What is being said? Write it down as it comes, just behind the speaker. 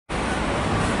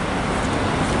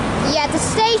Yeah, the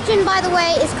station, by the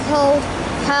way, is called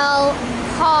Hull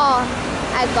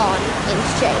Paragon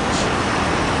Interchange.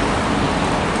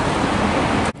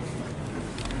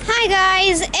 Hi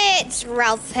guys, it's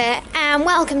Ralph here, and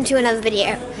welcome to another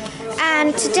video.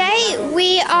 And today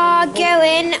we are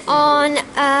going on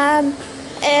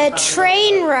a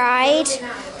train ride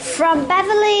from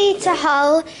Beverly to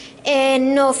Hull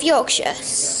in North Yorkshire.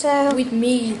 So with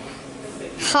me.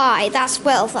 Hi, that's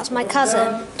Wilf, that's my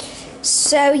cousin.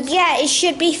 So yeah, it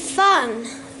should be fun.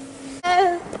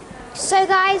 So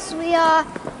guys, we are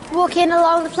walking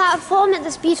along the platform at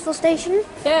this beautiful station.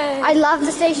 Yay. I love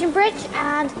the station bridge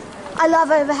and I love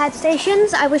overhead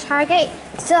stations. I wish Harrogate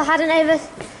still had an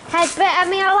overhead bit. I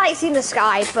mean, I like seeing the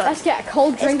sky, but let's get a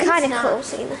cold drink. It's kind of cool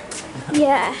seeing it.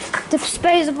 Yeah,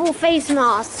 disposable face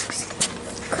masks.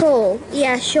 Cool.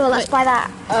 Yeah, sure, let's buy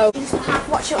that. Oh.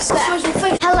 Watch your step.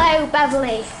 Hello,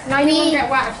 Beverly. We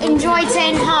enjoyed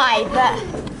saying hi, but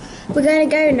we're going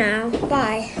to go now.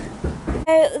 Bye.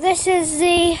 So this is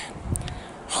the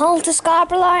Hull to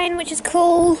Scarborough line, which is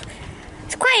cool.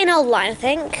 It's quite an old line, I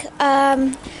think.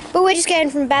 But we're just going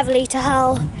from Beverly to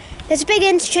Hull. There's a big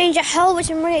interchange at Hull, which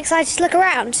I'm really excited to look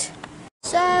around.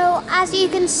 So, as you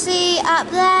can see up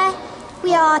there,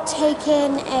 we are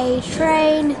taking a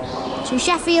train to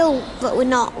Sheffield, but we're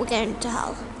not, we're going to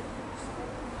Hull.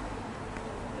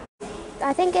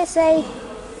 I think it's a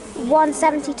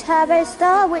 170 Turbo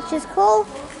Star, which is cool.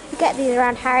 You get these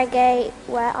around Harrogate,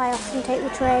 where I often take the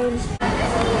train. We're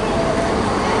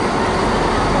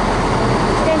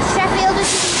going to Sheffield,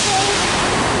 as you can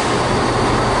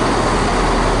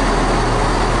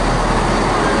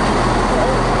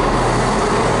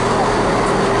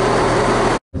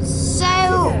see.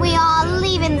 So, we are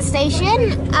leaving the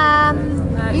station.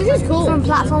 This is cool. From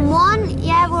platform 1.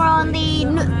 Yeah, we're on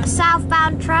the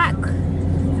southbound track.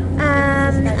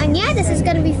 And yeah, this is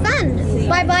going to be fun.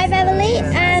 Bye bye, Beverly,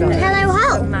 and hello,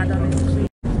 Hull.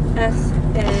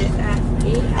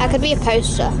 That could be a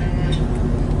poster.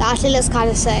 That actually looks kind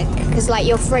of sick because, like,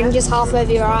 your fringe is half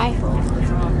over your eye.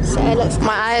 So it looks.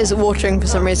 My eye is watering for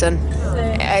some reason.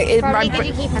 Probably because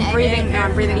you keep it breathing.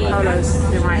 I'm breathing polos.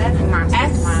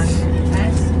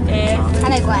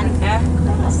 Hello, Gwen.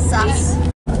 Sus.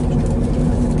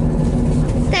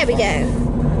 There we go.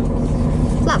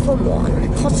 Platform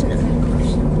 1, Tottenham.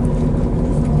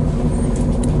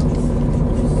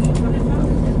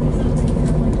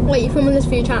 Wait, you're filming this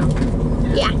for your channel?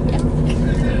 Yeah.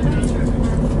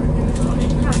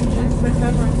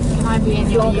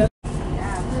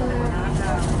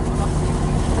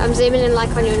 I'm zooming in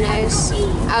like on your nose.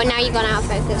 Oh, now you've gone out of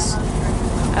focus.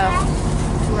 Oh.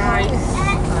 Right.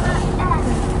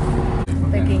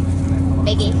 Biggie.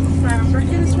 Biggie.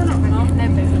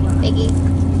 Biggie.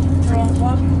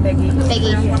 Biggie.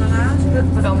 Biggie.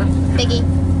 Biggie.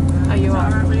 Oh, you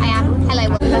are? I am. Hello.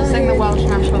 Let's sing the Welsh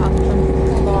national anthem.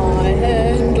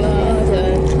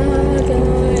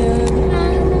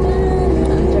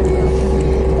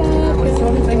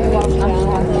 Sing the Welsh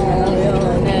national anthem.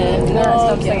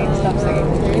 Stop singing.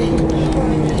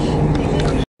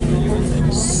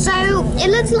 So, it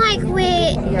looks like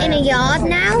we're in a yard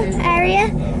now area.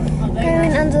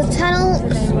 Going under the tunnel.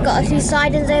 Got a few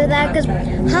sidings over there because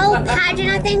Hull Paragon,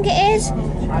 I think it is.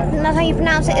 That's how you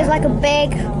pronounce it. Is like a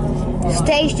big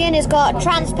station. It's got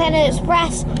Transpennine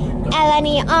Express,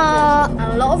 LNER, And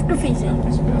a lot of graffiti.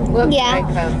 yeah,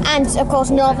 and of course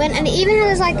Northern, and it even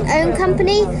has like own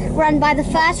company run by the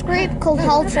first group called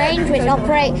Hull Trains, which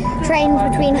operate trains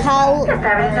between Hull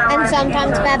and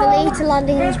sometimes Beverly to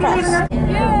London Express.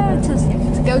 Yeah, to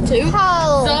go to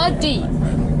Hull. the deep.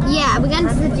 Yeah, we're going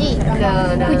to the deep,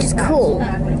 which is cool.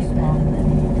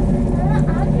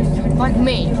 Like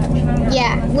me.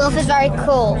 Yeah, Wilf is very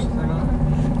cool.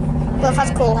 Wilf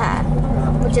has cool hair,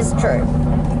 which is true.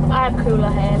 I have cooler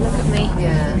hair, look at me.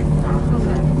 Yeah.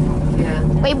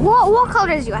 Wait, what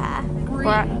colour is your hair?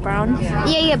 Brown.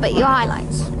 Yeah, but your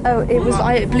highlights. Oh,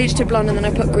 I bleached it blonde and then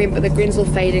I put green, but the green's all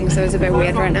fading, so it's a bit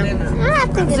weird right now. I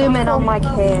think it's Zoom in cool. on my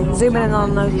hair. Zoom in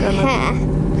on those hair.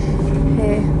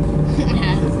 hair.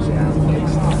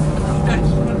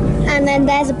 And then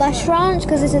there's a bus branch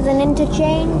because this is an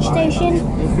interchange station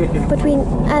between,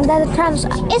 and there's a trans.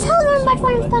 Is Hull run by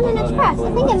Transpennine Express?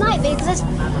 I think it might be because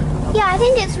yeah, I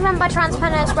think it's run by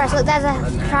Transpennine Express. Look, there's a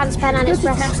Transpennine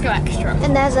Express. Tesco Extra.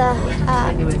 And there's a.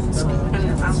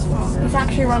 It's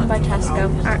actually run by Tesco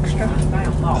Extra.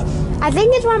 I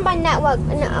think it's run by Network.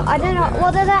 No, I don't know.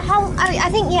 Well, there's a Hull. I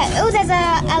think yeah. Oh, there's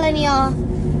a LNER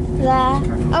there.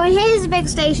 Oh, and here's a big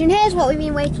station. Here's what we've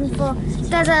been waiting for.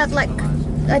 There's a like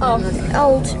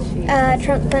old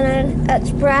Transpennine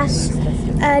Express.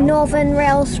 Northern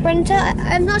Rail Sprinter.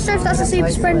 I'm not sure if that's a Super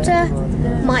Sprinter.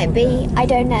 Might be. I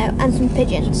don't know. And some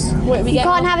pigeons. You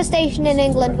can't have a station in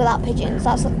England without pigeons.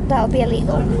 That would be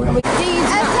illegal.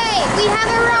 Okay, we have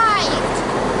arrived.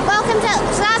 Welcome to.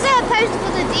 So that's a poster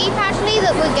for the Deep actually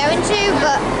that we're going to,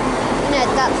 but no,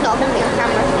 that's not going to be on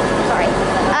camera. Sorry.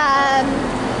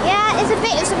 Yeah,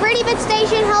 it's a really big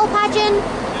station, Hull Paragon,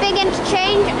 big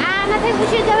interchange, and I think we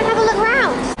should go and have a look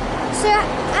around. So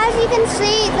as you can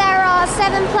see, there are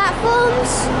 7 platforms.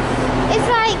 It's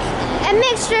like a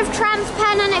mixture of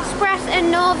TransPennine Express and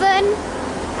Northern.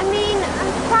 I mean, I'm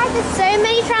surprised there's so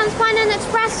many TransPennine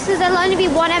Express because there'll only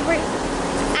be one every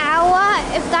hour.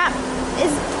 If that is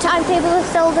timetable is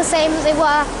still the same as they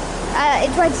were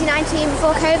in 2019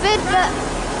 before COVID, but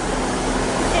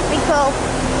it should be cool.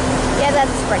 Yeah, there's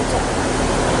a Sprinter.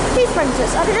 2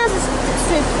 Sprinters. I think that's a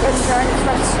Super Sprinter and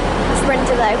Express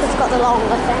Sprinter though, because it's got the longer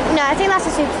thing. No, I think that's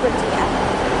a Super Sprinter, yeah.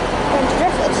 Going to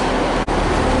Driftwood.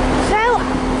 So,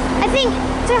 I think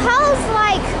to Hull's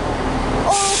like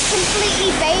all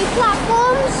completely bay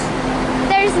platforms.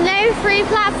 There's no free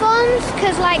platforms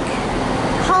because like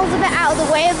Hull's a bit out of the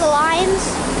way of the lines.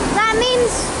 That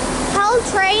means Hull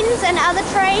trains and other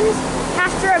trains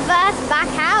have to reverse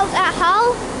back out at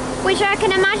Hull, which I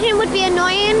can imagine would be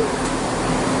annoying.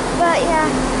 But yeah,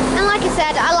 and like I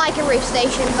said, I like a roof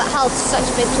station, but Hull's such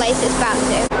a big place, it's bound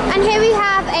to. And here we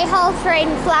have a Hull train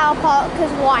flower pot,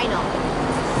 because why not?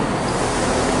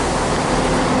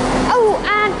 Oh,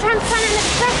 and TransPennine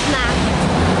Express map.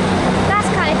 That's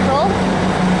kind of cool.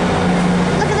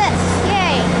 Look at this,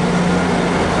 yay.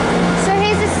 So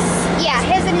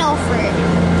here's the North route.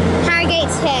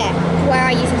 Harrogate's here, where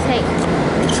I used to take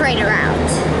the train around.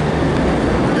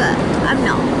 But I'm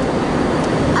not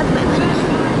at the moment.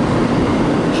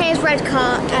 Here's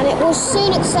Redcar, and it will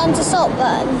soon extend to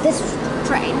Saltburn, this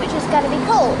train, which is going to be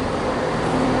cool.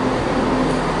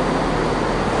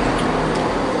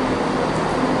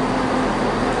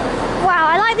 Wow,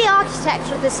 I like the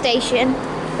architecture of the station.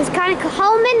 It's kind of cool.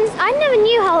 I never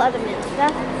knew Hull had a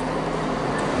minster.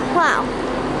 Wow.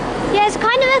 Yeah, it's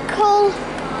kind of a cool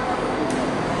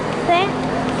thing.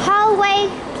 Hull Way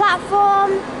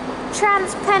platform,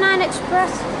 TransPennine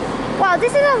Express. Wow,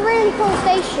 this is a really cool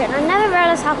station. I never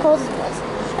realised how cool this was.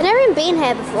 I've never even been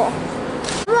here before.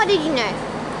 What did you know?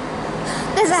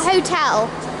 There's a hotel.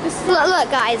 Look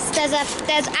guys, there's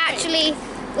actually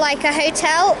like a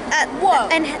hotel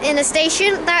in a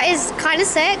station. That is kind of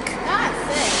sick. That's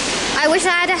sick. I wish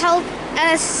I had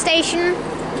a station.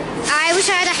 I wish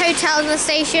I had a hotel in the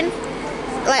station.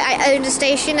 Like I owned a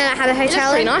station and I had a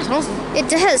hotel. It looks pretty nice, honestly. It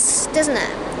does, doesn't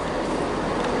it?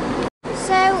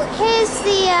 So here's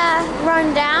the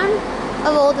rundown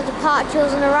of all the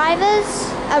departures and arrivals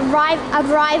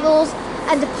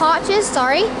and departures.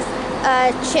 Sorry,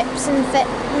 chips and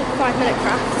 5-minute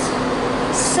crafts.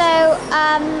 So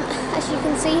as you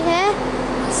can see here,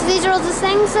 so these are all the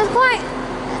things. There's quite.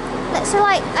 So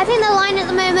like I think the line at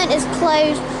the moment is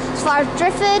closed as far as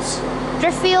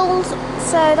Driftfield.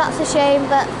 So that's a shame,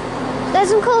 but there's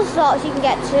some cool spots you can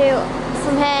get to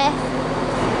from here.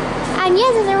 And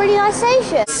yeah, there's a really nice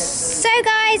station. So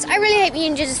guys, I really hope you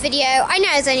enjoyed this video. I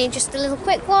know it's only just a little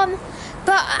quick one,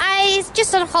 but I was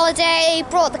just on holiday,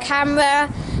 brought the camera,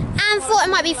 and thought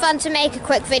it might be fun to make a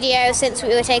quick video since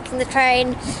we were taking the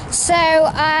train. So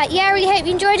yeah, I really hope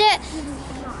you enjoyed it.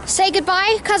 Say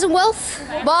goodbye, Cousin Wilf.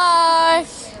 Bye.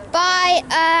 Bye,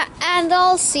 and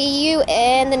I'll see you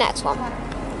in the next one.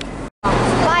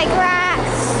 Bye, Grax.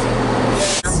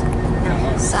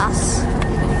 Sus.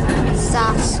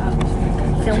 Sus.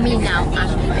 Film me now.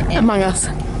 Among Us.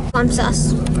 I'm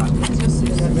sus.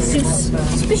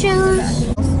 Suspicious.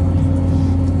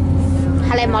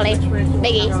 Hello, Molly.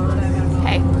 Biggie.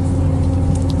 Hey.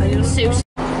 Sus.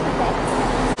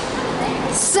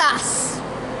 Sus.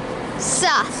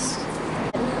 Sus.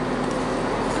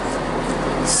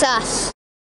 Sus.